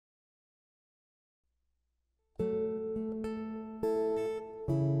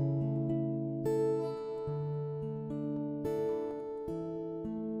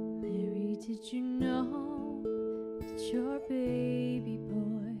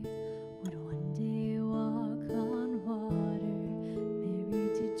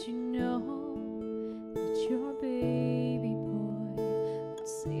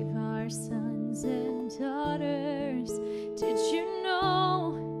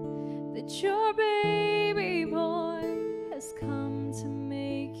that your baby boy has come to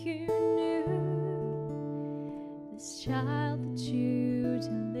make you new. This child that you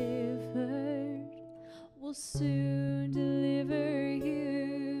delivered will soon deliver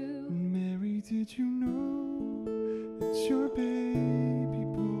you. Mary, did you know that your baby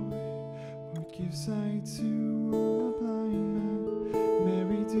boy would give sight to a blind man?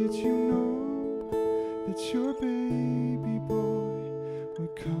 Mary, did you know that your baby boy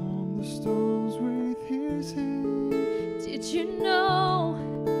would calm the storms with his hand? Did you know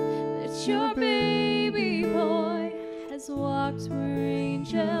that your baby boy has walked where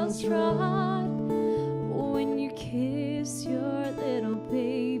angels trod? When you kiss your little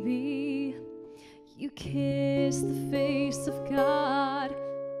baby, you kiss the face of God.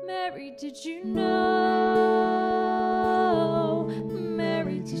 Mary, did you know?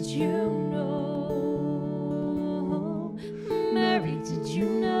 Mary, did you know? Mary, did you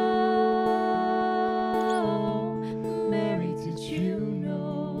know? Mary, did you know?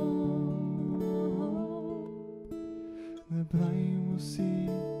 The blind will see,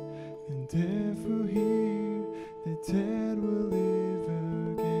 and deaf will hear, the dead will live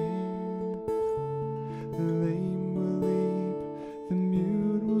again. The lame will leap, the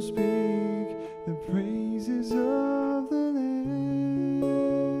mute will speak, the praises of the Lamb.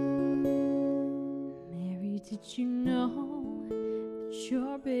 Mary, did you know that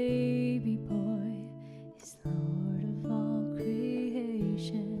your baby boy is Lord of all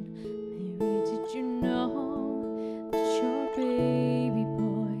creation? Mary, did you know that your baby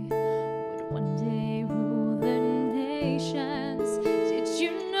boy would one day rule the nations? Did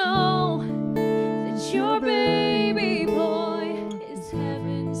you know that your baby boy is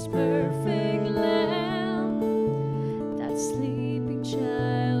heaven's perfect lamb? That sleeping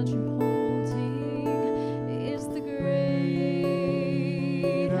child you're holding is the great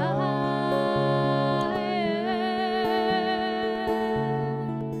I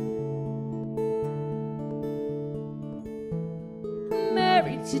am.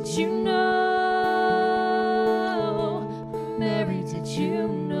 Mary, did you